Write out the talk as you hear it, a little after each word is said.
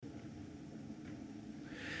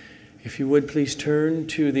If you would, please turn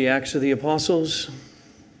to the Acts of the Apostles,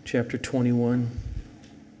 chapter 21.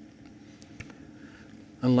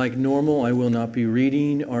 Unlike normal, I will not be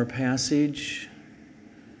reading our passage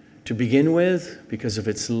to begin with because of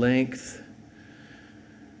its length,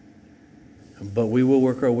 but we will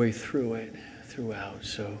work our way through it throughout.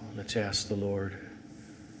 So let's ask the Lord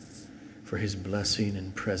for His blessing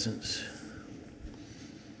and presence.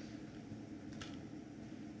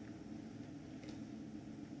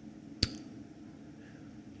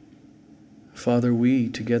 Father, we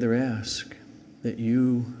together ask that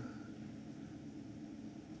you,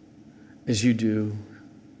 as you do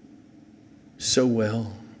so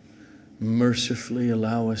well, mercifully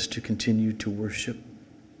allow us to continue to worship.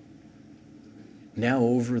 Now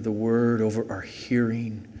over the word, over our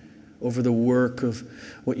hearing, over the work of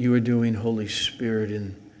what you are doing, Holy Spirit,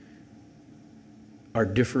 in our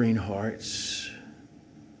differing hearts.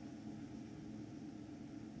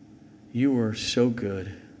 You are so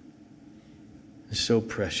good. So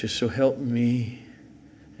precious. So help me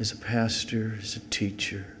as a pastor, as a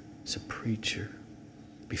teacher, as a preacher,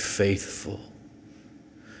 be faithful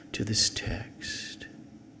to this text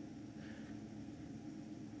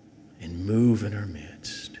and move in our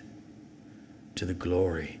midst to the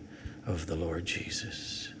glory of the Lord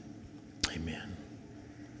Jesus. Amen.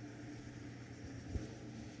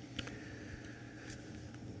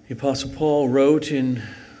 The Apostle Paul wrote in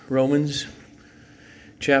Romans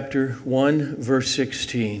chapter 1, verse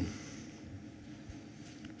 16.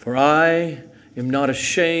 For I am not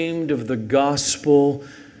ashamed of the gospel,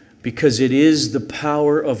 because it is the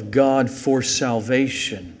power of God for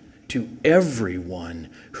salvation to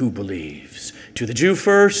everyone who believes, to the Jew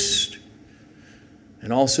first,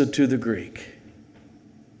 and also to the Greek.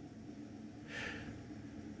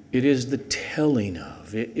 It is the telling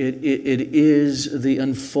of, it is the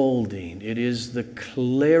unfolding, it is the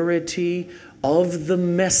clarity of the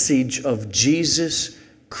message of Jesus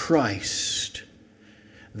Christ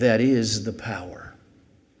that is the power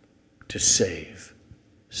to save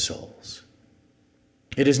souls.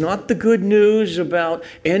 It is not the good news about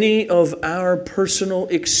any of our personal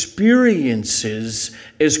experiences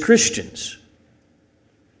as Christians.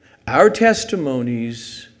 Our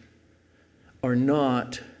testimonies are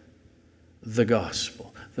not the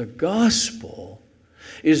gospel. The gospel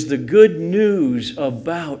is the good news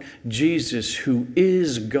about Jesus, who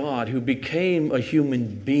is God, who became a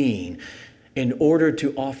human being in order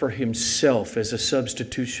to offer himself as a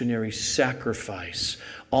substitutionary sacrifice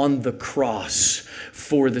on the cross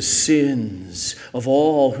for the sins of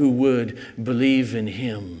all who would believe in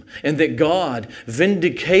him. And that God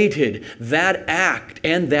vindicated that act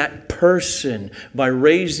and that person by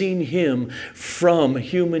raising him from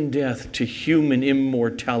human death to human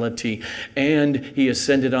immortality. And he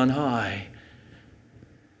ascended on high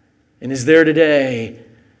and is there today,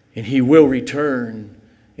 and he will return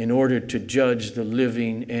in order to judge the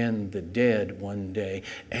living and the dead one day,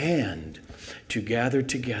 and to gather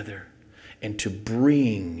together and to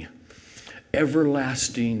bring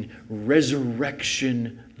everlasting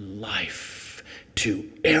resurrection life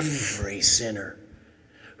to every sinner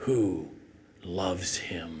who loves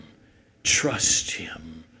him, trusts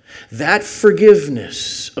him. That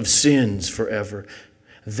forgiveness of sins forever,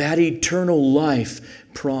 that eternal life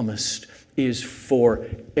promised, is for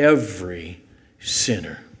every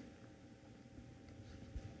sinner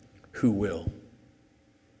who will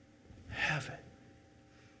have it.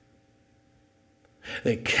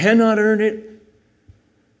 They cannot earn it.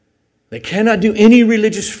 They cannot do any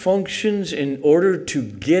religious functions in order to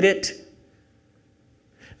get it.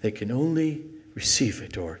 They can only receive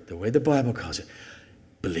it, or the way the Bible calls it,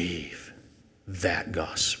 believe that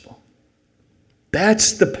gospel.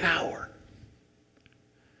 That's the power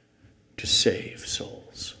to save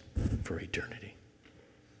souls for eternity.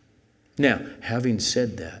 Now, having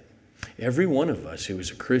said that, every one of us who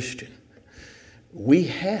is a Christian, we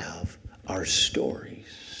have our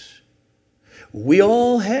stories. We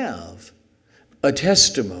all have a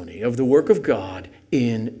testimony of the work of God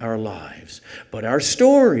in our lives. But our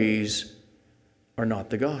stories are not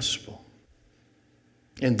the gospel.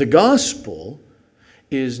 And the gospel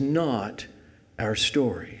is not our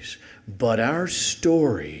stories. But our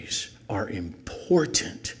stories are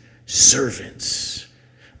important servants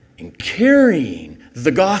in carrying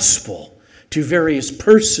the gospel to various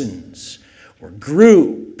persons or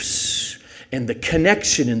groups, and the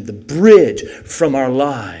connection and the bridge from our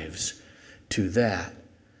lives to that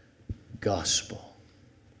gospel.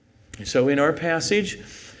 And so in our passage,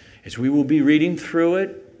 as we will be reading through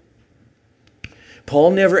it,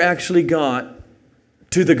 Paul never actually got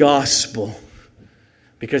to the gospel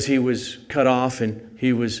because he was cut off and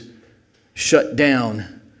he was shut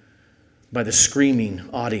down by the screaming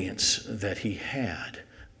audience that he had.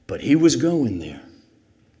 But he was going there.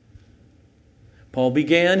 Paul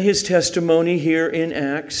began his testimony here in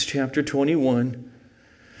Acts chapter 21.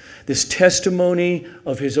 This testimony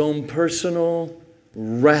of his own personal,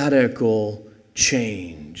 radical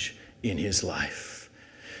change in his life.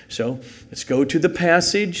 So let's go to the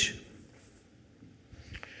passage.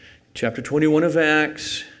 Chapter 21 of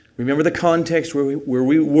Acts. Remember the context where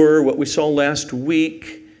we were, what we saw last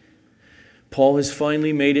week. Paul has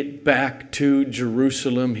finally made it back to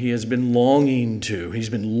Jerusalem. He has been longing to. He's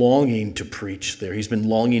been longing to preach there. He's been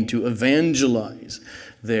longing to evangelize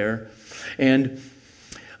there. And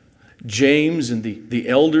James and the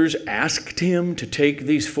elders asked him to take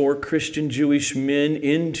these 4 Christian Jewish men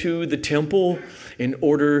into the temple in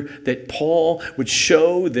order that Paul would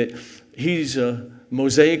show that he's a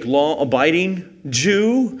Mosaic law-abiding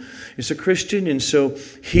Jew, is a Christian. And so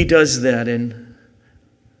he does that. And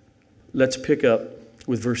let's pick up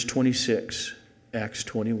with verse 26, Acts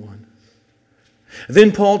 21.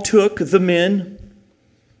 Then Paul took the men,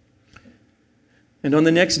 and on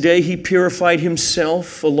the next day he purified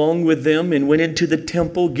himself along with them and went into the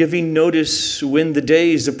temple, giving notice when the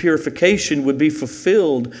days of purification would be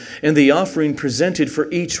fulfilled and the offering presented for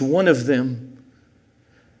each one of them.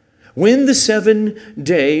 When the 7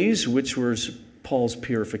 days, which was Paul's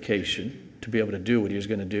purification, to be able to do what he was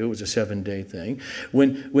going to do, it was a 7-day thing.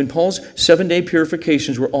 When Paul's 7-day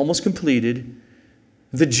purifications were almost completed,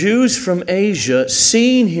 the Jews from Asia,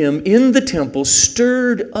 seeing him in the temple,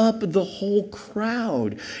 stirred up the whole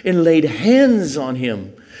crowd and laid hands on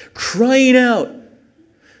him, crying out,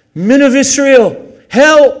 "Men of Israel,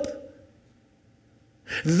 help!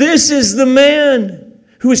 This is the man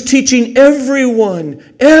who is teaching everyone,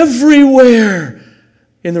 everywhere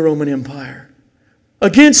in the Roman Empire,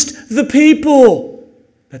 against the people,"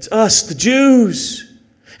 that's us, the Jews,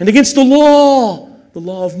 "and against the law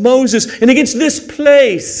of Moses, and against this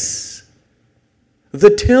place,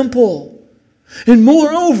 the temple. And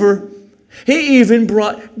moreover, he even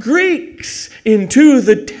brought Greeks into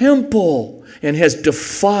the temple and has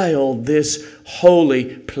defiled this holy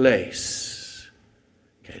place."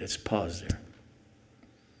 Okay, let's pause there.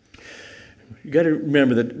 You got to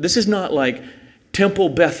remember that this is not like Temple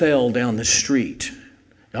Bethel down the street,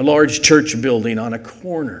 a large church building on a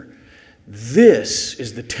corner. This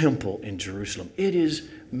is the temple in Jerusalem. It is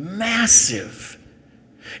massive.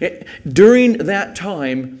 During that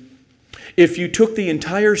time, if you took the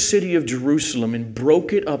entire city of Jerusalem and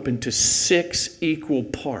broke it up into 6 equal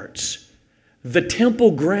parts, the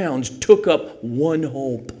temple grounds took up one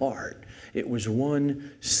whole part. It was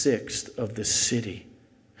 1/6 of the city.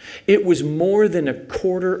 It was more than a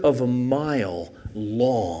quarter of a mile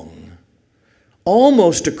long,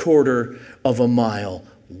 almost a quarter of a mile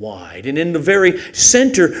wide. And in the very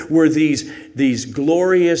center were these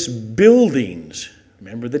glorious buildings.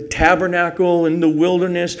 Remember the tabernacle in the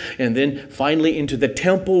wilderness, and then finally into the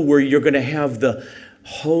temple where you're going to have the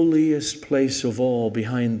holiest place of all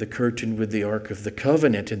behind the curtain with the Ark of the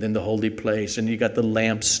Covenant, and then the holy place, and you got the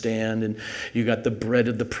lampstand, and you got the bread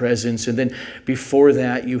of the presence, and then before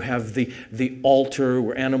that you have the altar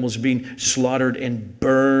where animals are being slaughtered and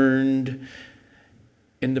burned,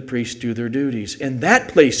 and the priests do their duties. And that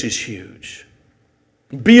place is huge.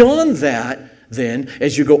 Beyond that, then,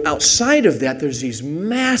 as you go outside of that, there's these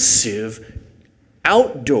massive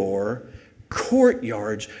outdoor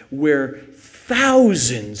courtyards where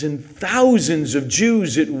thousands and thousands of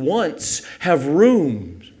Jews at once have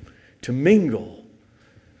rooms to mingle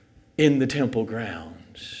in the temple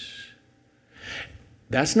grounds.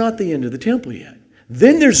 That's not the end of the temple yet.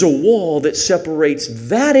 Then there's a wall that separates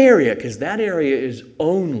that area, because that area is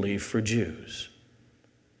only for Jews.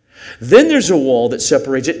 Then there's a wall that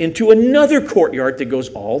separates it into another courtyard that goes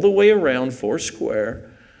all the way around 4 square.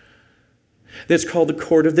 That's called the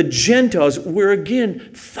Court of the Gentiles, where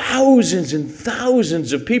again, thousands and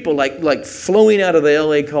thousands of people, like flowing out of the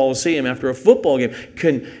LA Coliseum after a football game,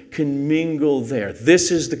 can mingle there.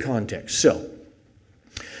 This is the context. So,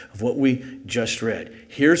 of what we just read.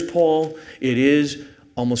 Here's Paul. It is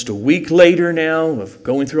almost a week later now of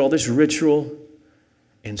going through all this ritual,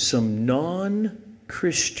 and some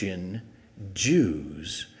non-Christian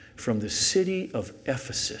Jews from the city of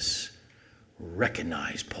Ephesus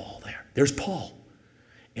recognize Paul there. There's Paul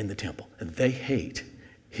in the temple, and they hate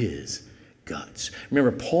his guts.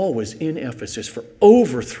 Remember, Paul was in Ephesus for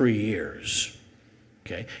over 3 years.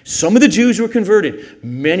 Okay? Some of the Jews were converted.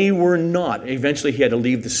 Many were not. Eventually, he had to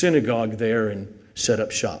leave the synagogue there and set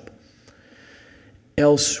up shop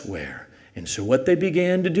elsewhere. And so what they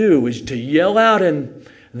began to do was to yell out in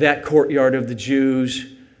that courtyard of the Jews,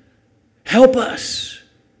 Help us.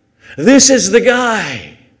 This is the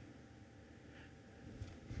guy.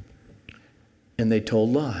 And they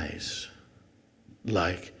told lies,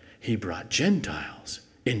 like he brought Gentiles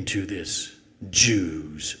into this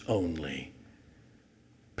Jews only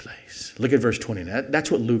place. Look at verse 29. That's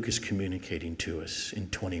what Luke is communicating to us in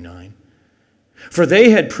 29. For they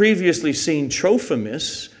had previously seen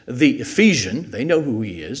Trophimus, the Ephesian, they know who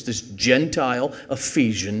he is, this Gentile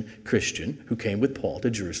Ephesian Christian who came with Paul to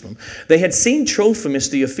Jerusalem. They had seen Trophimus,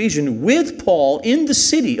 the Ephesian, with Paul in the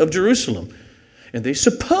city of Jerusalem. And they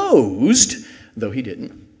supposed, though he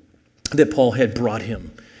didn't, that Paul had brought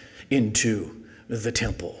him into the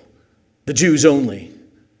temple, the Jews only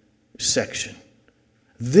section.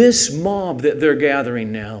 This mob that they're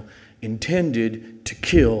gathering now intended to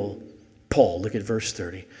kill Paul. Look at verse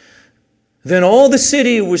 30. Then all the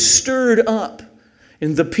city was stirred up,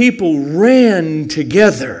 and the people ran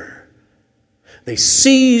together. They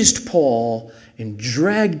seized Paul and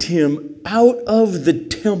dragged him out of the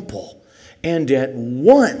temple, and at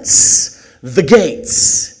once the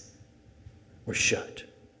gates were shut.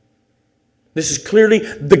 This is clearly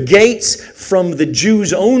the gates from the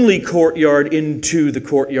Jews-only courtyard into the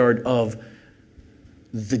courtyard of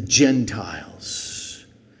the Gentiles.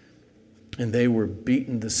 And they were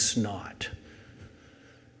beating the snot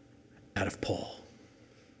out of Paul.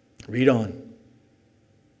 Read on.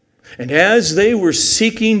 And as they were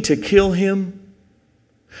seeking to kill him,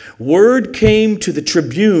 word came to the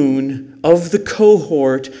tribune of the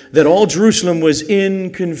cohort that all Jerusalem was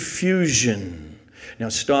in confusion. Now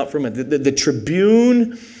stop for a minute. The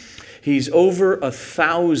tribune, he's over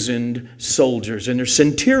 1,000 soldiers, and there's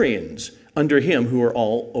centurions under him who are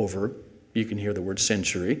all over, you can hear the word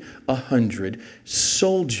century, 100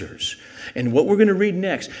 soldiers. And what we're going to read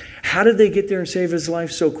next, how did they get there and save his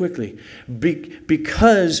life so quickly?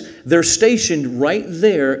 Because they're stationed right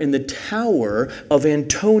there in the Tower of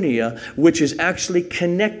Antonia, which is actually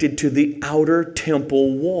connected to the outer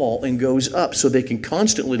temple wall and goes up, so they can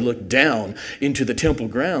constantly look down into the temple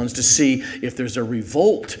grounds to see if there's a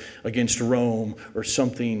revolt against Rome or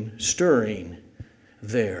something stirring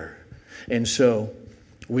there. And so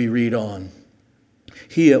we read on.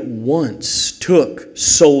 He at once took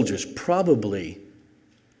soldiers, probably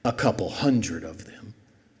a couple hundred of them,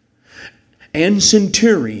 and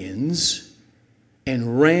centurions,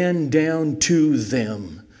 and ran down to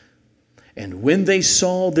them. And when they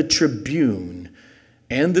saw the tribune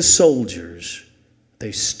and the soldiers,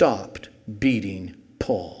 they stopped beating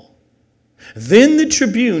Paul. Then the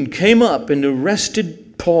tribune came up and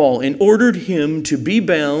arrested Paul and ordered him to be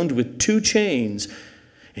bound with 2 chains.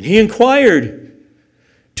 And he inquired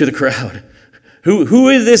to the crowd, who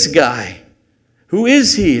is this guy? Who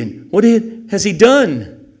is he? And what has he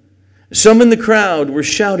done? Some in the crowd were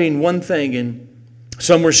shouting one thing, and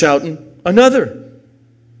some were shouting another.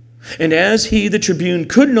 And as he, the tribune,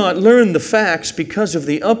 could not learn the facts because of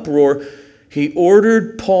the uproar, he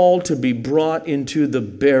ordered Paul to be brought into the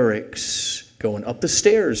barracks, going up the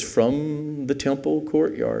stairs from the temple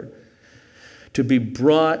courtyard, to be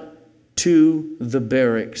brought to the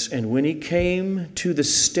barracks. And when he came to the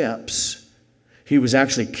steps, he was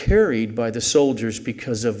actually carried by the soldiers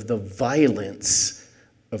because of the violence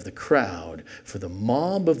of the crowd. For the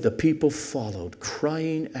mob of the people followed,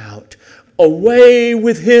 crying out, "Away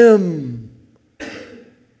with him!"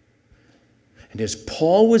 And as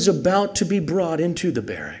Paul was about to be brought into the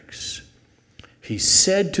barracks, he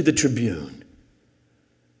said to the tribune,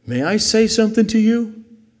 "May I say something to you?"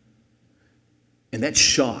 And that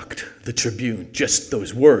shocked the tribune, just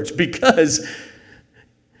those words, because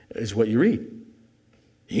is what you read.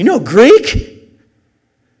 You know Greek?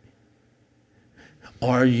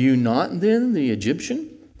 Are you not then the Egyptian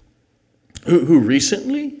who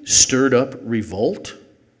recently stirred up revolt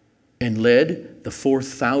and led the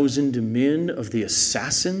 4,000 men of the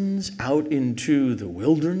assassins out into the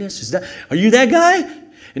wilderness? Are you that guy?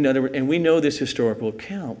 In other words, and we know this historical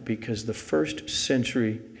account because the 1st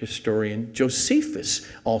century historian Josephus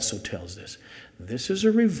also tells this. This is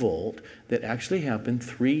a revolt that actually happened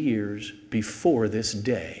 3 years before this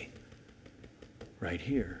day, right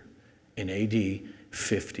here in AD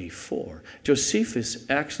 54. Josephus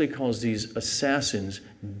actually calls these assassins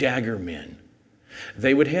dagger men.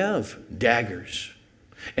 They would have daggers,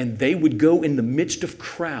 and they would go in the midst of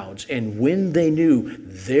crowds, and when they knew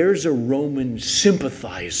there's a Roman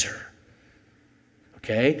sympathizer,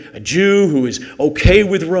 okay, a Jew who is okay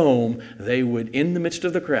with Rome, they would, in the midst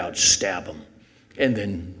of the crowd, stab him and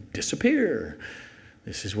then disappear.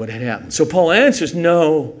 This is what had happened. So Paul answers,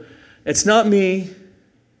 "No, it's not me."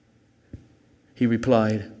 He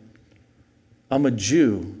replied, "I'm a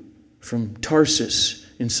Jew from Tarsus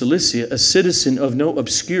in Cilicia, a citizen of no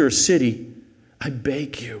obscure city, I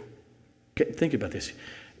beg you. Okay, think about this.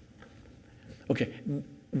 Okay,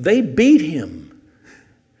 they beat him.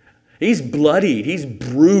 He's bloodied. He's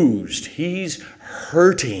bruised. He's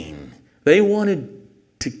hurting. They wanted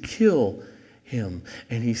to kill him.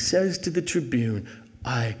 And he says to the tribune,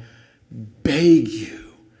 I beg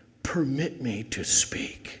you, permit me to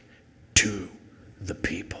speak to the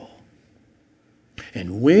people.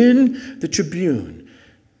 And when the tribune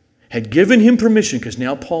had given him permission, because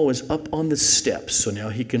now Paul was up on the steps, so now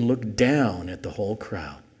he can look down at the whole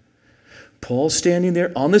crowd. Paul, standing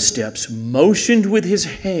there on the steps, motioned with his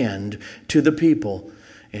hand to the people.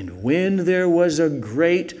 And when there was a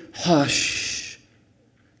great hush,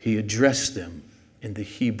 he addressed them in the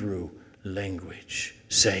Hebrew language,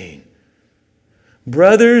 saying,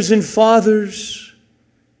 Brothers and fathers,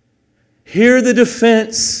 hear the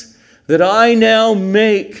defense that I now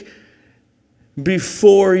make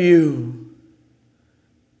before you.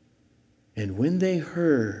 And when they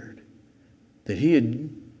heard that he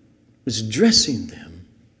was addressing them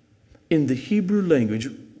in the Hebrew language,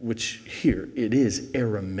 which here it is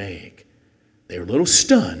Aramaic, they were a little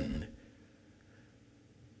stunned,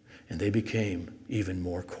 and they became even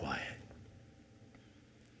more quiet.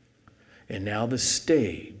 And now the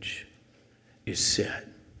stage is set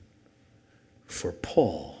for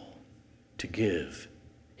Paul to give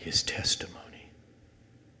his testimony.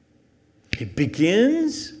 He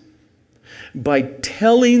begins by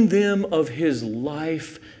telling them of his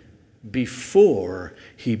life before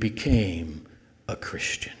he became a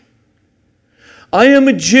Christian. I am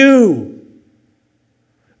a Jew,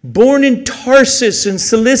 born in Tarsus in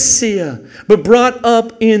Cilicia, but brought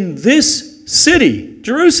up in this city,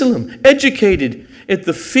 Jerusalem, educated at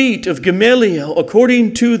the feet of Gamaliel,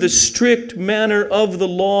 according to the strict manner of the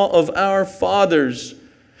law of our fathers,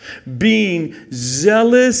 being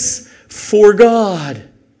zealous for God.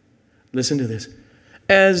 Listen to this.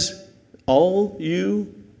 As all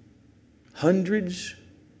you hundreds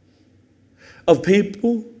of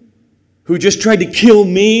people who just tried to kill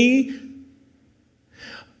me,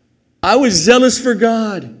 I was zealous for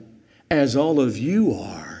God, as all of you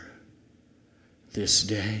are this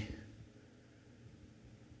day.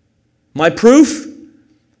 My proof?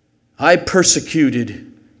 I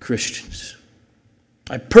persecuted Christians.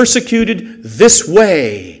 I persecuted this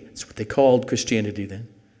way. That's what they called Christianity then.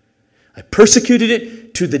 I persecuted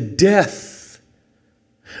it to the death,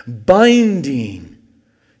 binding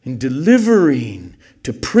and delivering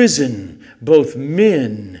to prison both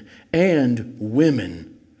men and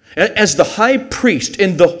women. As the high priest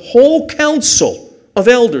and the whole council of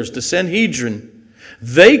elders, the Sanhedrin,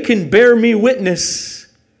 they can bear me witness.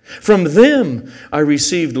 From them I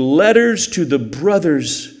received letters to the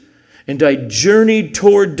brothers, and I journeyed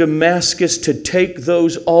toward Damascus to take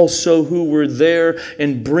those also who were there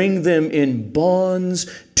and bring them in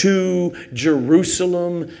bonds to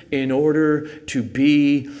Jerusalem in order to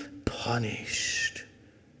be punished.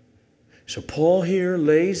 So Paul here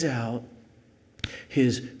lays out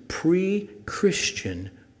his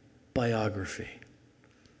pre-Christian biography,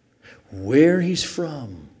 where he's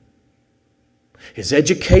from, his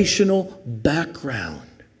educational background,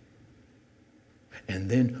 and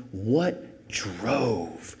then what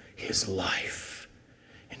drove his life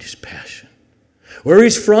and his passion. Where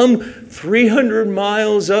he's from, 300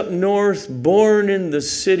 miles up north, born in the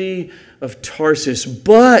city of Tarsus.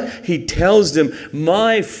 But he tells them,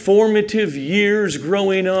 my formative years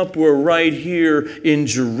growing up were right here in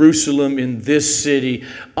Jerusalem, in this city.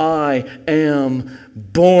 I am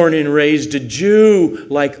born and raised a Jew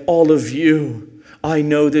like all of you. I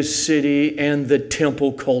know this city and the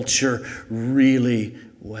temple culture really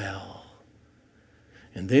well.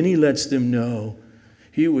 And then he lets them know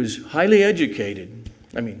he was highly educated.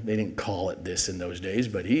 I mean, they didn't call it this in those days,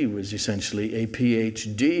 but he was essentially a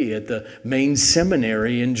PhD at the main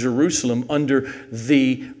seminary in Jerusalem under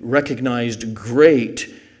the recognized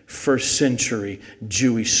great first century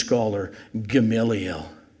Jewish scholar Gamaliel.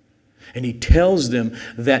 And he tells them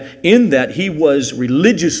that in that he was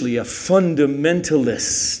religiously a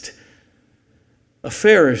fundamentalist, a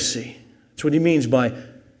Pharisee. That's what he means by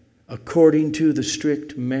according to the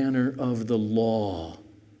strict manner of the law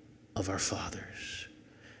of our fathers.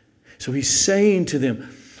 So he's saying to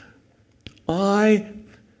them,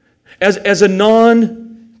 as a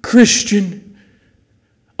non-Christian,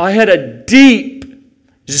 I had a deep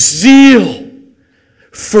zeal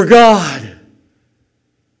for God.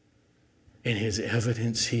 And his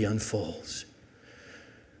evidence he unfolds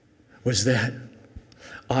was that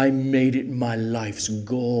I made it my life's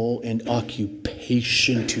goal and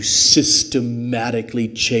occupation to systematically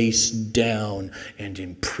chase down and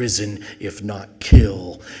imprison, if not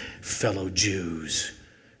kill, fellow Jews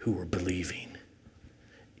who were believing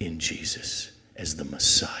in Jesus as the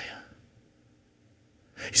Messiah.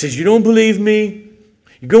 He says, you don't believe me?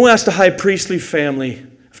 You go ask the high priestly family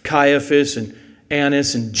of Caiaphas and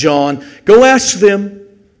Annas and John. Go ask them.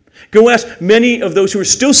 Go ask many of those who are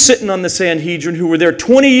still sitting on the Sanhedrin, who were there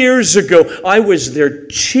 20 years ago. I was their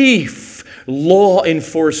chief law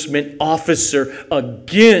enforcement officer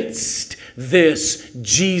against this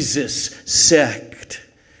Jesus sect.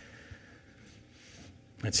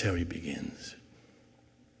 That's how he begins.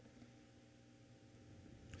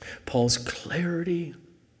 Paul's clarity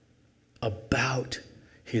about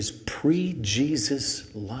his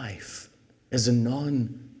pre-Jesus life as a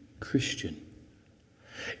non-Christian.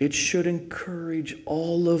 It should encourage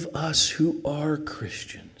all of us who are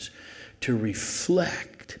Christians to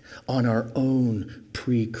reflect on our own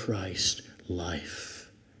pre-Christ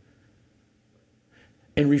life.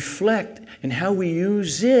 And reflect in how we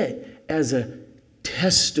use it as a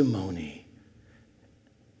testimony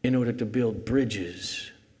in order to build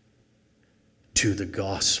bridges to the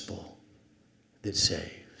gospel that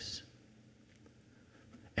saves.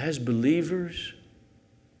 As believers,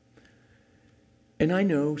 and I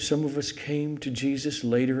know some of us came to Jesus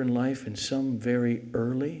later in life and some very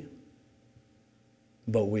early,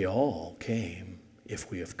 but we all came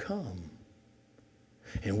if we have come.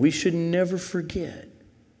 And we should never forget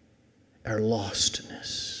our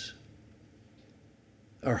lostness,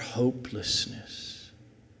 our hopelessness,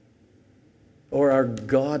 or our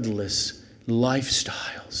godless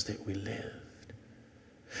lifestyles that we lived.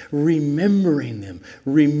 Remembering them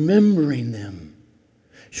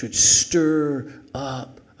should stir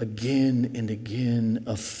up again and again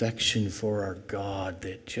affection for our God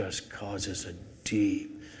that just causes a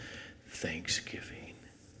deep thanksgiving.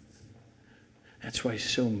 That's why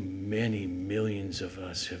so many millions of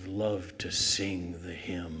us have loved to sing the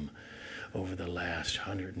hymn over the last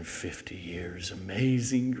 150 years.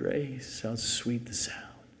 Amazing grace, how sweet the sound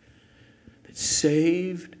that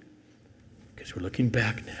saved, because we're looking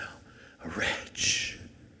back now, a wretch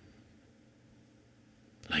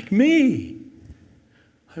like me.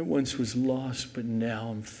 I once was lost, but now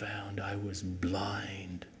I'm found. I was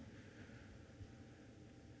blind,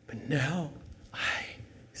 but now I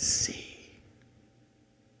see.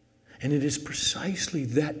 And it is precisely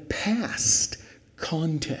that past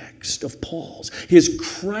context of Paul's, his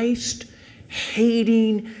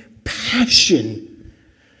Christ-hating passion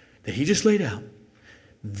that he just laid out.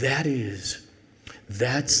 That's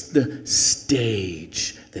the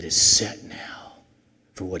stage that is set now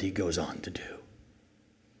for what he goes on to do.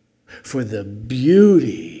 For the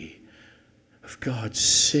beauty of God's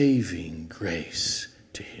saving grace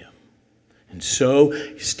to him. And so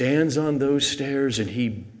he stands on those stairs and he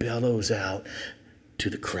bellows out to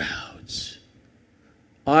the crowds.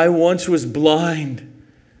 I once was blind,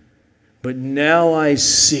 but now I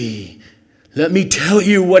see. Let me tell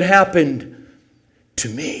you what happened to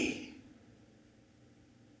me.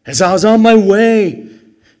 As I was on my way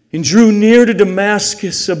and drew near to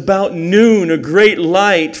Damascus about noon, a great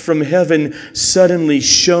light from heaven suddenly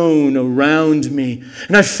shone around me.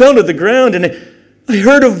 And I fell to the ground and I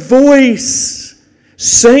heard a voice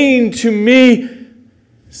saying to me,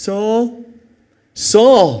 Saul,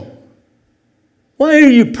 Saul, why are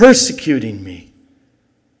you persecuting me?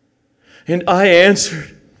 And I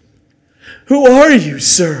answered, who are you,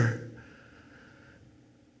 sir?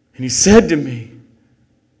 And he said to me,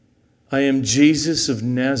 I am Jesus of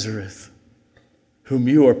Nazareth, whom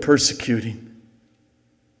you are persecuting.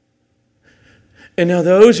 And now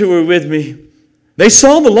those who were with me, they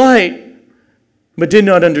saw the light, but did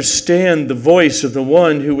not understand the voice of the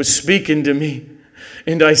one who was speaking to me.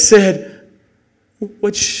 And I said,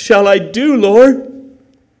 what shall I do, Lord?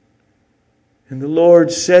 And the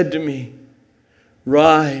Lord said to me,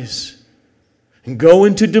 rise and go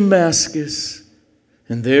into Damascus,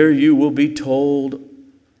 and there you will be told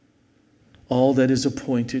all that is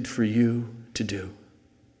appointed for you to do.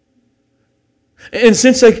 And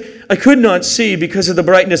since I could not see because of the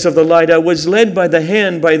brightness of the light, I was led by the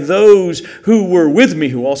hand by those who were with me,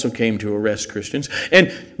 who also came to arrest Christians.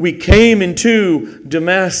 And we came into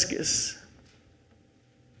Damascus.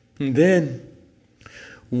 And then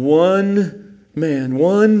one man,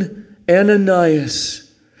 one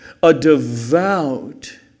Ananias, a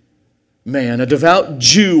devout man, a devout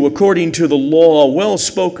Jew according to the law, well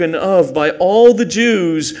spoken of by all the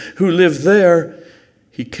Jews who lived there,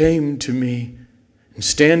 he came to me and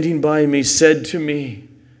standing by me said to me,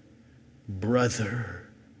 brother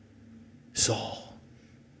Saul,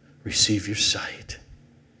 receive your sight.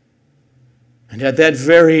 And at that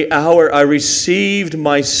very hour I received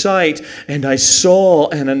my sight, and I saw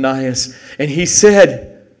Ananias. And he said,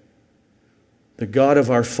 the God of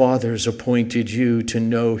our fathers appointed you to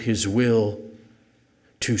know his will,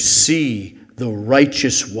 to see the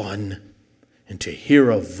righteous one, and to hear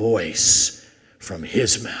a voice from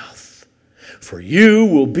his mouth. For you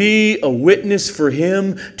will be a witness for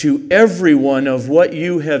him to everyone of what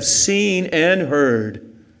you have seen and heard.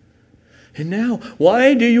 And now,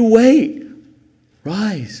 why do you wait?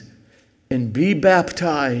 Rise and be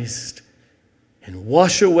baptized and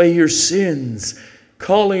wash away your sins,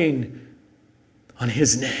 calling on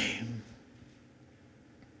his name.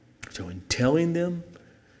 So in telling them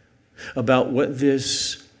about what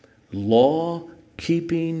this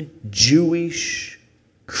law-keeping Jewish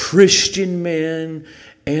Christian man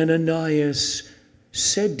Ananias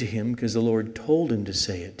said to him, because the Lord told him to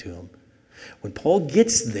say it to him, when Paul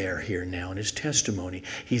gets there here now in his testimony,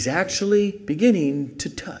 he's actually beginning to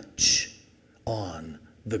touch on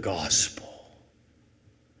the gospel.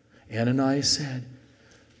 Ananias said,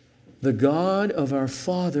 the God of our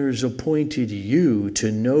fathers appointed you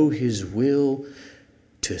to know his will,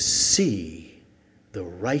 to see the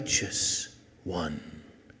righteous one,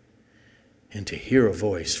 and to hear a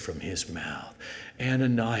voice from his mouth.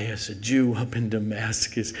 Ananias, a Jew up in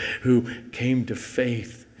Damascus who came to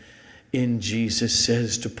faith in Jesus,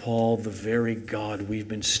 says to Paul, the very God we've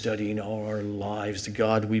been studying all our lives, the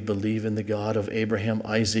God we believe in, the God of Abraham,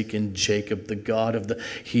 Isaac, and Jacob, the God of the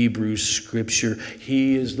Hebrew Scripture,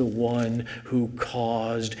 he is the one who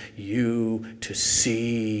caused you to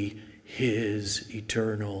see his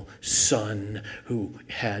eternal Son, who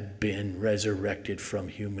had been resurrected from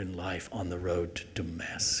human life on the road to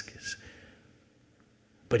Damascus.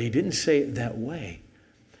 But he didn't say it that way.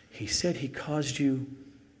 He said he caused you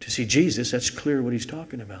to see Jesus. That's clear what he's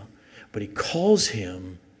talking about. But he calls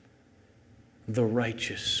him the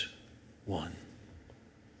righteous one.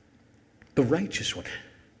 The righteous one,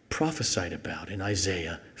 prophesied about in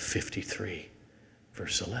Isaiah 53,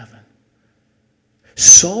 verse 11.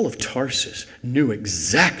 Saul of Tarsus knew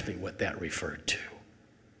exactly what that referred to.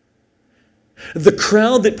 The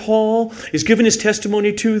crowd that Paul is giving his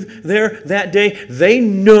testimony to there that day, they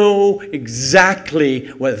know exactly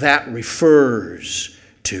what that refers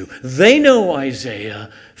to. They know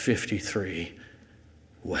Isaiah 53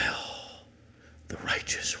 well. The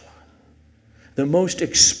righteous one. The most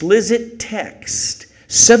explicit text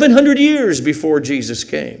 700 years before Jesus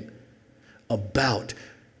came about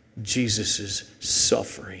Jesus'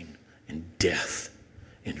 suffering and death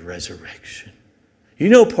and resurrection. You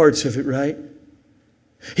know parts of it, right?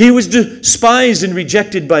 He was despised and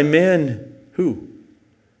rejected by men. Who?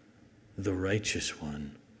 The righteous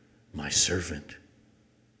one, my servant.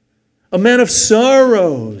 A man of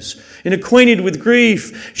sorrows and acquainted with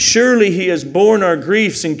grief. Surely he has borne our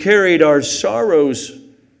griefs and carried our sorrows.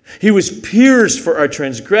 He was pierced for our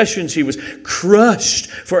transgressions. He was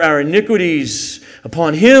crushed for our iniquities.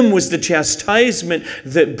 Upon him was the chastisement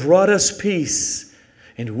that brought us peace.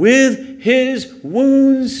 And with his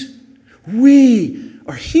wounds we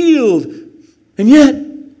are healed. And yet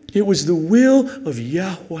it was the will of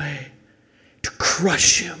Yahweh to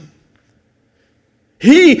crush him.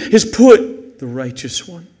 He has put the righteous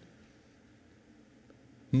one.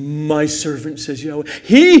 My servant, says Yahweh.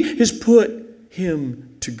 He has put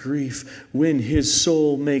him to grief when his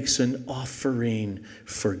soul makes an offering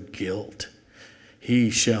for guilt. He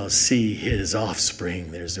shall see his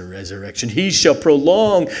offspring. There's a resurrection. He shall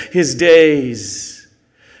prolong his days.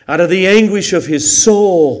 Out of the anguish of his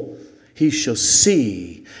soul, he shall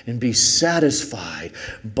see and be satisfied.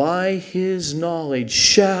 By his knowledge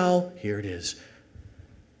shall, here it is,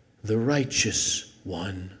 the righteous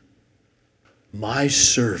one, my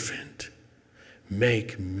servant,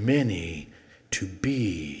 make many to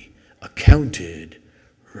be accounted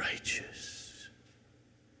righteous.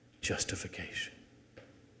 Justification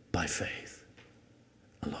by faith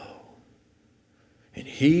alone. And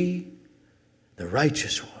he, the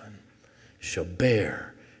righteous one, shall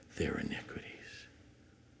bear their iniquities.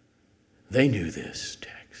 They knew this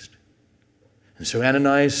text. And so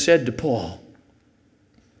Ananias said to Paul,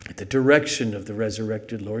 at the direction of the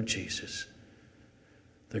resurrected Lord Jesus,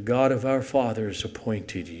 the God of our fathers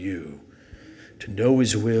appointed you to know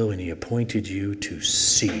his will, and he appointed you to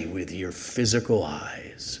see with your physical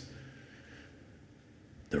eyes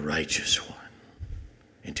the righteous one,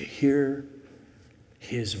 and to hear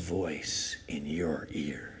his voice in your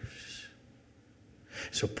ears.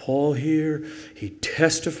 So Paul here, he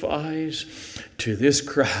testifies to this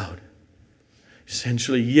crowd,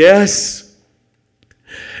 essentially, yes,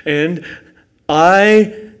 and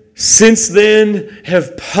I, since then,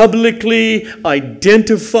 have publicly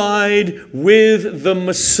identified with the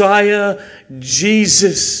Messiah,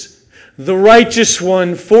 Jesus, the righteous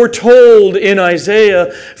one foretold in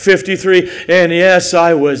Isaiah 53. And yes,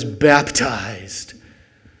 I was baptized.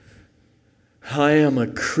 I am a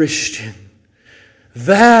Christian.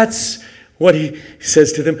 That's what he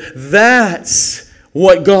says to them. That's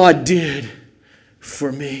what God did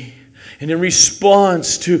for me. And in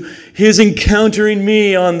response to his encountering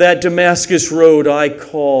me on that Damascus road, I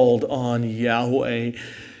called on Yahweh,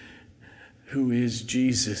 who is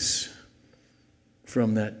Jesus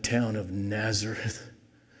from that town of Nazareth.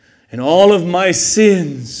 And all of my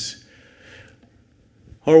sins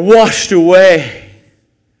are washed away.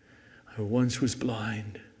 I once was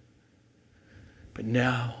blind, but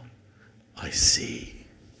now I see.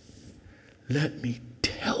 Let me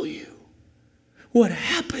tell you what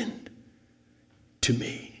happened to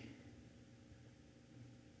me.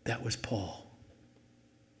 That was Paul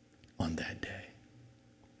on that day.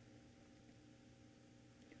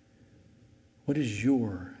 What is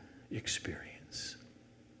your experience?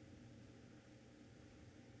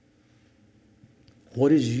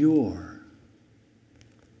 What is your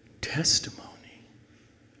testimony?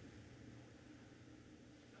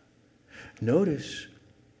 Notice,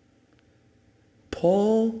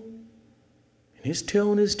 Paul, in his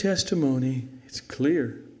telling his testimony, it's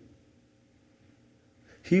clear.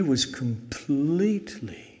 He was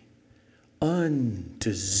completely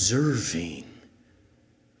undeserving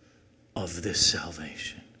of this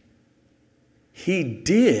salvation. He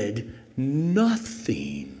did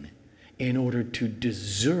nothing in order to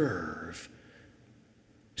deserve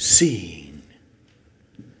seeing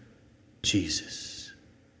Jesus.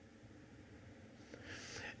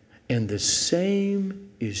 And the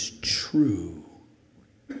same is true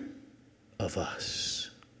of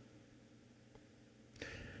us.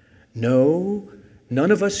 No,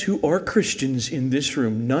 none of us who are Christians in this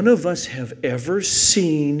room, none of us have ever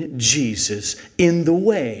seen Jesus in the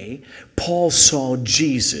way Paul saw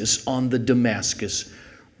Jesus on the Damascus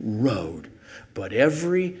road. But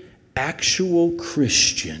every actual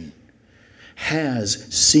Christian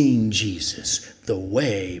has seen Jesus the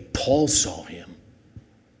way Paul saw him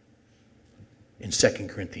in 2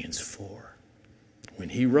 Corinthians 4, when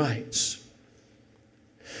he writes,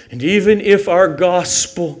 and even if our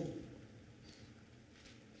gospel,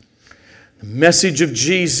 the message of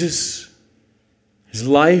Jesus, his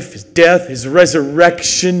life, his death, his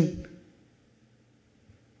resurrection,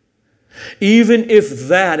 even if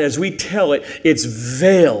that, as we tell it, it's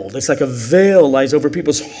veiled, it's like a veil lies over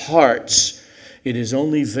people's hearts, it is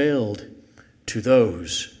only veiled to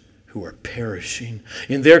those who are perishing.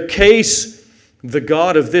 In their case, the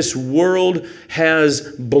God of this world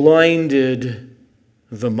has blinded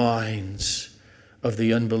the minds of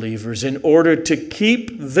the unbelievers in order to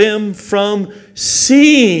keep them from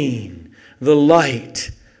seeing the light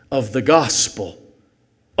of the gospel,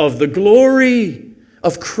 of the glory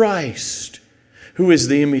of Christ, who is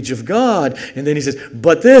the image of God. And then he says,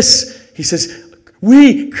 but this, he says,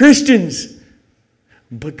 we Christians,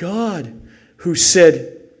 but God, who said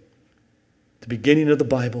at the beginning of the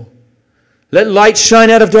Bible, let light shine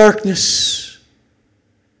out of darkness.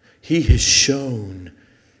 He has shone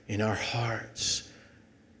in our hearts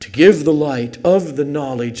to give the light of the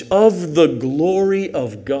knowledge of the glory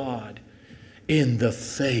of God in the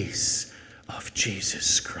face of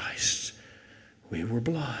Jesus Christ. We were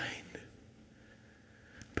blind,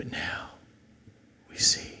 but now we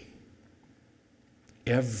see.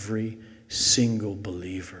 Every single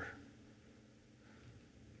believer,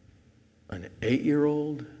 an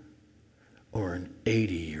 8-year-old or an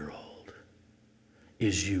 80-year-old,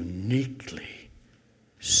 is uniquely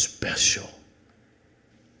special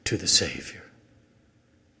to the Savior,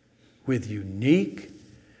 with unique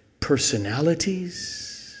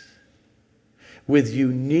personalities, with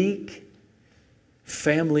unique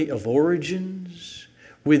family of origins,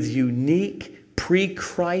 with unique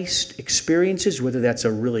pre-Christ experiences, whether that's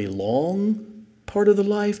a really long part of the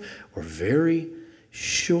life or very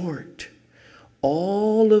short.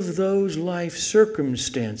 All of those life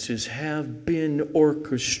circumstances have been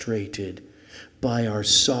orchestrated by our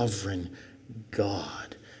sovereign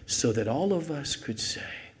God, so that all of us could say,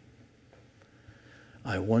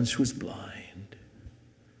 I once was blind,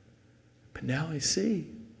 but now I see.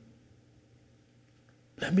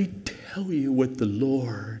 Let me tell you what the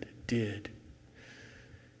Lord did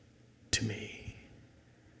to me.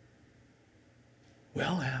 We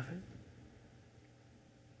all have it.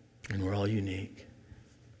 And we're all unique.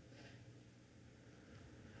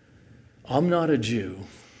 I'm not a Jew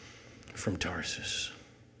from Tarsus.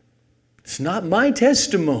 It's not my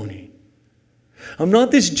testimony. I'm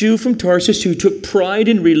not this Jew from Tarsus who took pride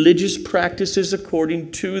in religious practices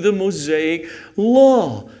according to the Mosaic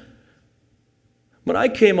law. But I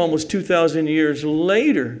came almost 2,000 years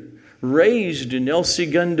later, raised in El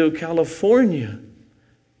Segundo, California,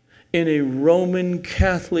 in a Roman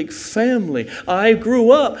Catholic family. I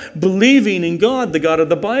grew up believing in God, the God of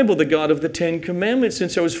the Bible, the God of the Ten Commandments.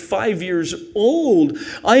 Since I was 5 years old,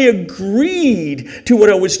 I agreed to what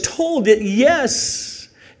I was told, that yes,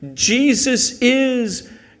 Jesus is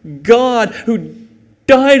God who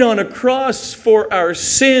died on a cross for our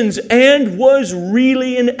sins and was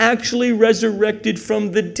really and actually resurrected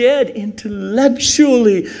from the dead.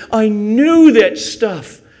 Intellectually, I knew that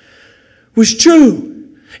stuff was true.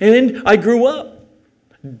 And I grew up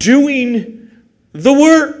doing the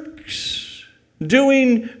works,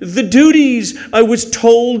 doing the duties I was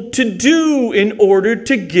told to do in order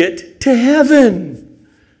to get to heaven.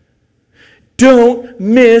 Don't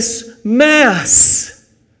miss Mass.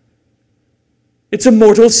 It's a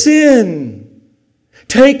mortal sin.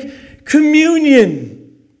 Take communion.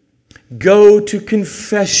 Go to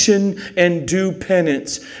confession and do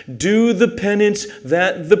penance. Do the penance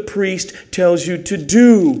that the priest tells you to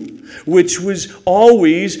do, which was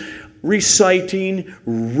always reciting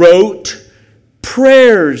rote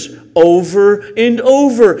prayers over and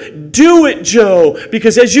over. Do it, Joe,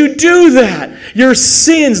 because as you do that, your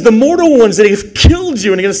sins, the mortal ones that have killed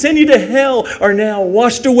you and are going to send you to hell, are now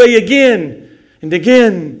washed away again and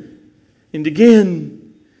again and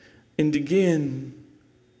again and again.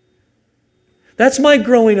 That's my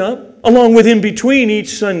growing up, along with in between each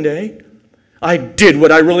Sunday. I did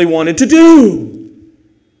what I really wanted to do.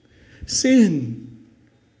 Sin,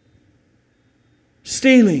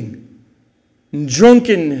 stealing, and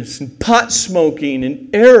drunkenness, and pot smoking, and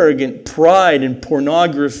arrogant pride, and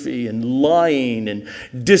pornography, and lying, and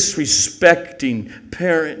disrespecting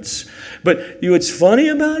parents. But you know what's funny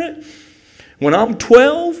about it? When I'm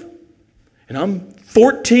 12, and I'm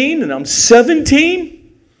 14, and I'm 17,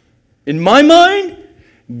 in my mind,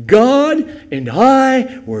 God and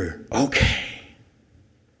I were okay.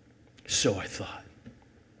 So I thought.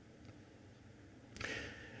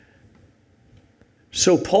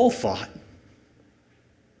 So Paul thought,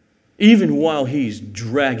 even while he's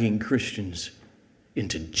dragging Christians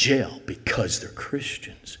into jail because they're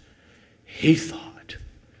Christians, he thought,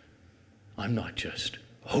 I'm not just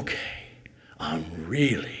okay, I'm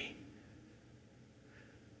really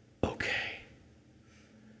okay.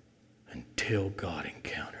 Until God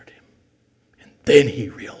encountered him. And then he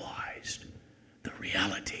realized the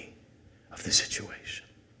reality of the situation.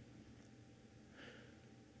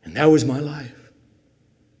 And that was my life.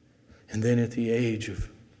 And then at the age of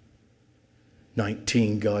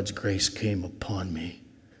 19, God's grace came upon me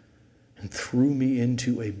and threw me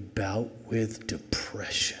into a bout with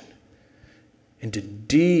depression, into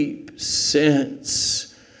deep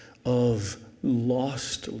sense of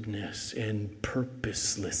lostness and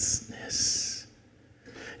purposelessness.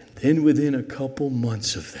 And then within a couple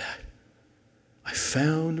months of that, I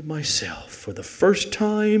found myself, for the first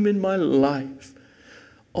time in my life,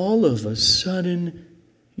 all of a sudden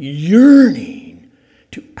yearning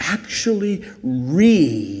to actually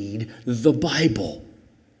read the Bible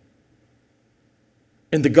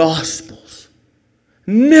and the Gospels.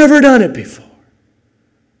 Never done it before.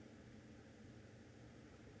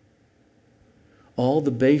 All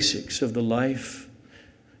the basics of the life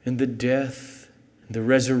and the death and the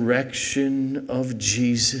resurrection of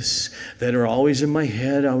Jesus that are always in my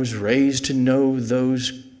head. I was raised to know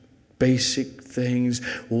those basic things.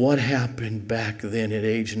 What happened back then at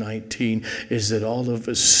age 19 is that all of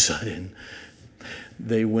a sudden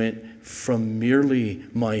they went from merely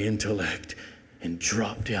my intellect and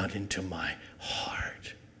dropped down into my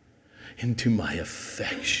heart, into my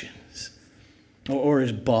affections. Or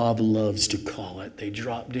as Bob loves to call it, they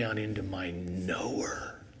drop down into my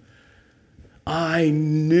knower. I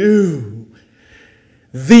knew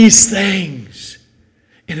these things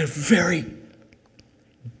in a very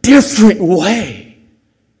different way.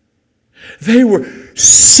 They were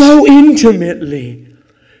so intimately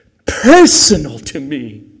personal to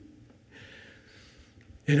me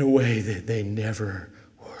in a way that they never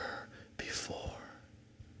were before.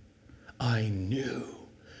 I knew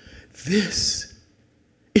this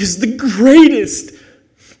is the greatest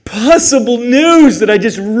possible news that I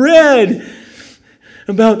just read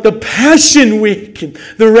about the Passion Week and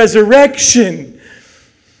the resurrection.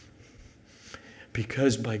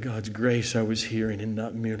 Because by God's grace I was hearing, and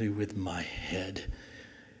not merely with my head,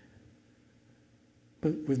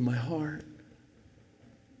 but with my heart.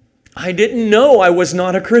 I didn't know I was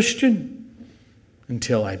not a Christian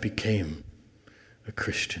until I became a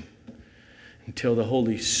Christian, until the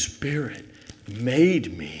Holy Spirit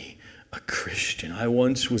made me a Christian. I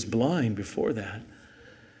once was blind before that,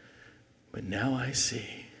 but now I see.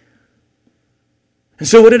 And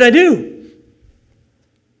so what did I do?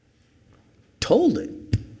 Told it.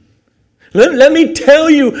 Let me tell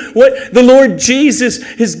you what the Lord Jesus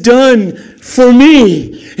has done for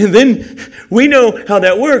me. And then we know how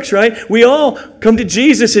that works, right? We all come to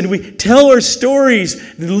Jesus and we tell our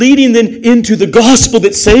stories, leading them into the gospel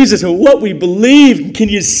that saves us and what we believe. Can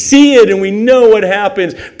you see it? And we know what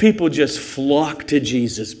happens. People just flock to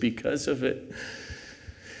Jesus because of it.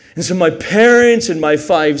 And so my parents and my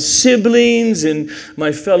 5 siblings and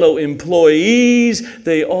my fellow employees,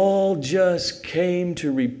 they all just came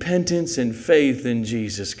to repentance and faith in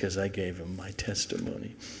Jesus because I gave them my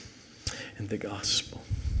testimony and the gospel.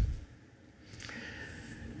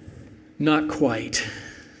 Not quite.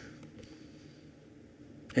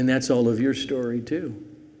 And that's all of your story too.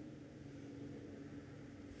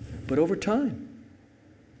 But over time,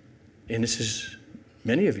 and this is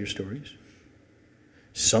many of your stories,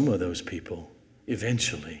 some of those people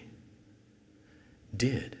eventually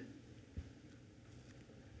did.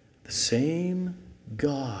 The same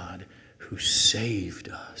God who saved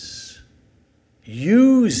us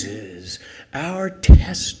uses our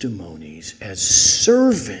testimonies as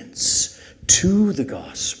servants to the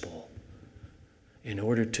gospel in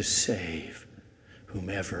order to save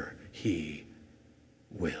whomever He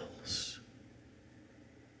wills.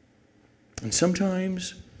 And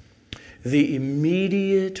sometimes the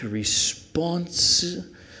immediate response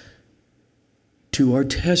to our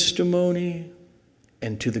testimony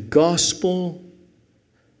and to the gospel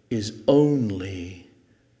is only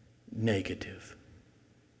negative,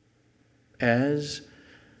 as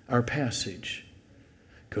our passage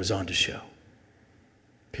goes on to show.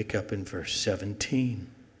 Pick up in verse 17.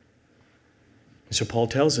 So Paul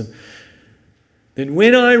tells him, "Then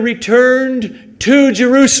when I returned to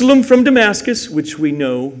Jerusalem from Damascus," which we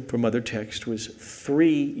know from other texts was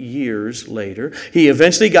 3 years later. He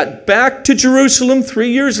eventually got back to Jerusalem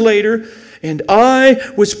 3 years later, and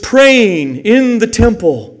I was praying in the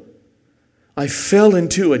temple. I fell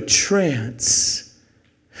into a trance,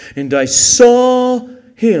 and I saw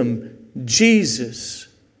Him, Jesus,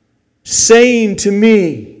 saying to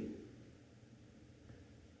me,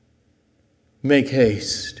 "Make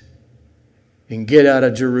haste and get out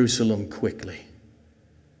of Jerusalem quickly,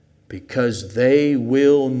 because they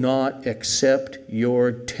will not accept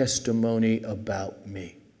your testimony about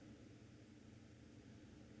me."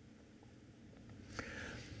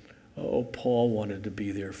 Oh, Paul wanted to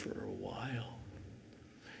be there for a while.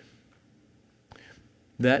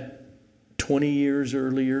 That 20 years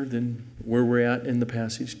earlier than where we're at in the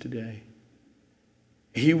passage today,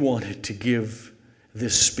 he wanted to give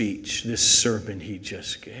this speech, this sermon he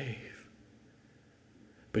just gave.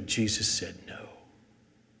 But Jesus said, "No,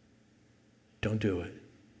 don't do it.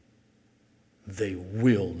 They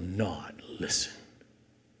will not listen."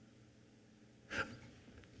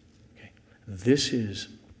 Okay. This is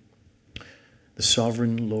the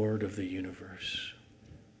sovereign Lord of the universe.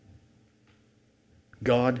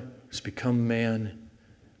 God has become man,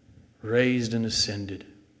 raised and ascended,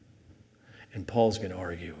 and Paul's going to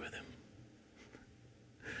argue with him.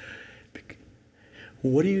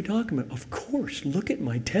 What are you talking about? Of course, look at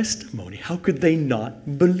my testimony. How could they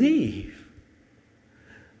not believe?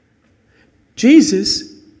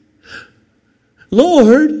 Jesus,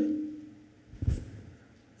 Lord,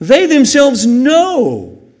 they themselves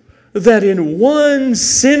know that in one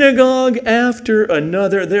synagogue after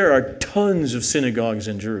another, there are tons of synagogues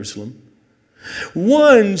in Jerusalem.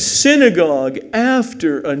 One synagogue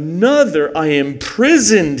after another, I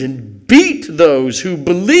imprisoned and beat those who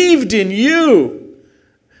believed in you.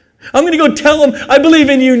 I'm going to go tell them, I believe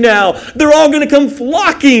in you now. They're all going to come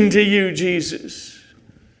flocking to you, Jesus.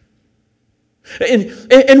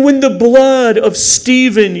 And when the blood of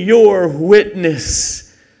Stephen, your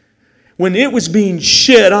witness, when it was being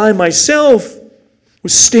shed, I myself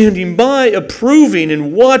was standing by, approving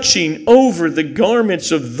and watching over the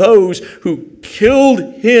garments of those who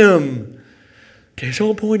killed him. Okay, so the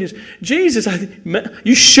whole point is, Jesus,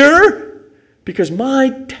 you sure? Because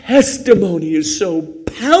my testimony is so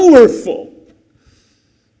powerful.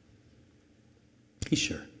 He's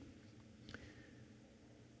sure.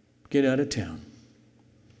 Get out of town.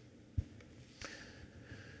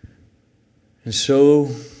 And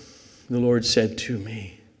so the Lord said to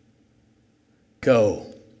me,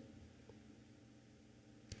 "Go,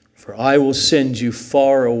 for I will send you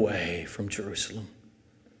far away from Jerusalem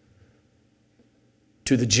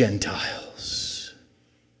to the Gentiles."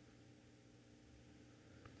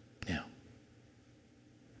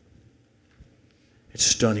 It's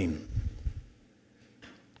stunning.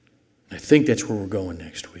 I think that's where we're going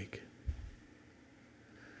next week.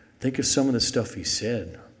 Think of some of the stuff he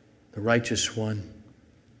said. The righteous one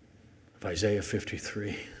of Isaiah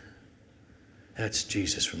 53. That's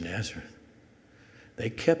Jesus from Nazareth. They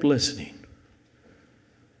kept listening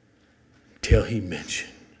till he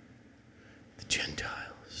mentioned the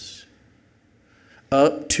Gentiles.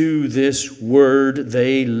 Up to this word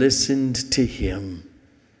they listened to him.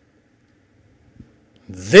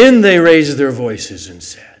 Then they raised their voices and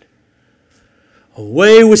said,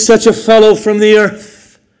 away with such a fellow from the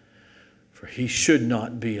earth, for he should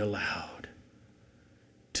not be allowed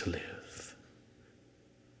to live.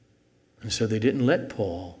 And so they didn't let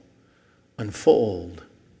Paul unfold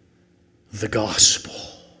the gospel.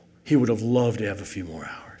 He would have loved to have a few more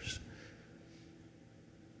hours.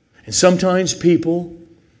 And sometimes people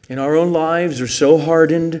in our own lives are so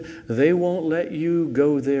hardened, they won't let you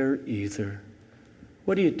go there either.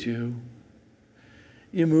 What do?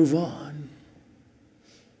 You move on.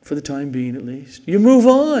 For the time being, at least. You move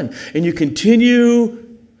on and you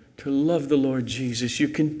continue to love the Lord Jesus. You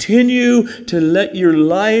continue to let your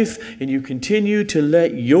life and you continue to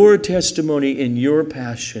let your testimony and your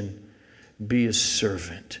passion be a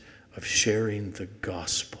servant of sharing the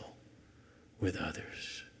gospel with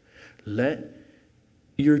others. Let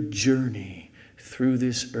your journey through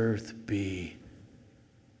this earth be,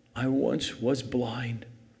 I once was blind.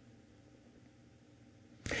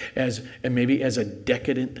 And maybe as a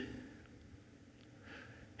decadent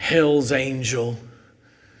hell's angel,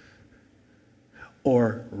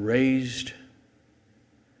 or raised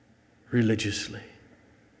religiously.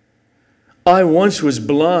 I once was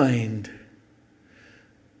blind,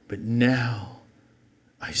 but now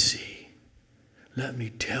I see. Let me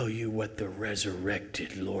tell you what the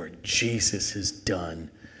resurrected Lord Jesus has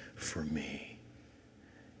done for me.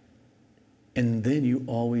 And then you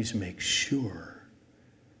always make sure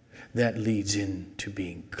that leads into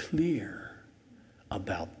being clear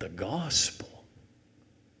about the gospel.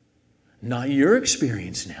 Not your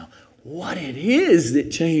experience now. What it is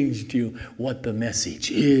that changed you. What the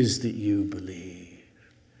message is that you believe.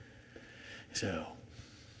 So,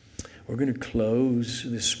 we're going to close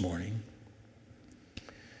this morning.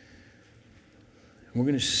 We're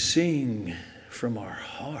going to sing from our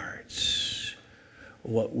hearts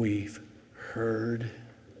what we've heard.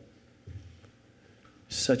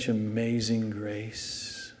 Such amazing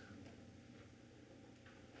grace.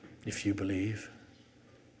 If you believe.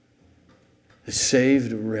 The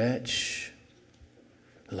saved wretch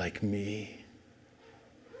like me.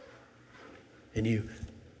 And you,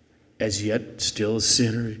 as yet still a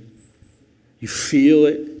sinner, you feel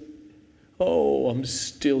it. Oh, I'm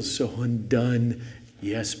still so undone.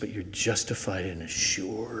 Yes, but you're justified and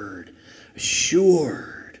assured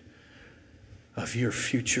of your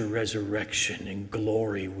future resurrection and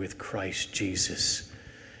glory with Christ Jesus,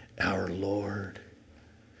 our Lord.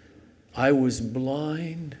 I was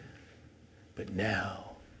blind, but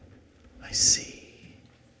now I see.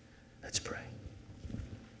 Let's pray.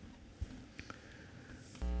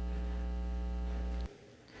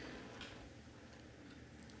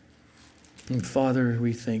 And Father,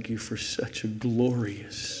 we thank you for such a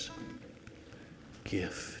glorious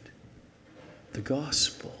gift, the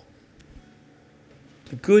gospel,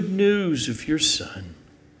 the good news of your Son.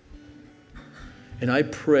 And I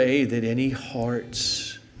pray that any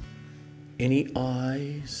hearts, any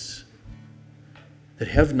eyes that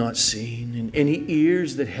have not seen, and any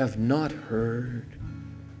ears that have not heard,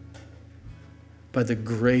 by the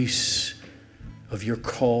grace of your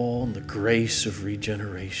call and the grace of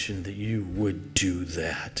regeneration, that you would do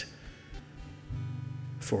that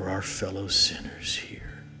for our fellow sinners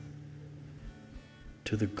here,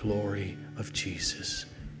 to the glory of Jesus.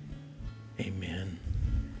 Amen.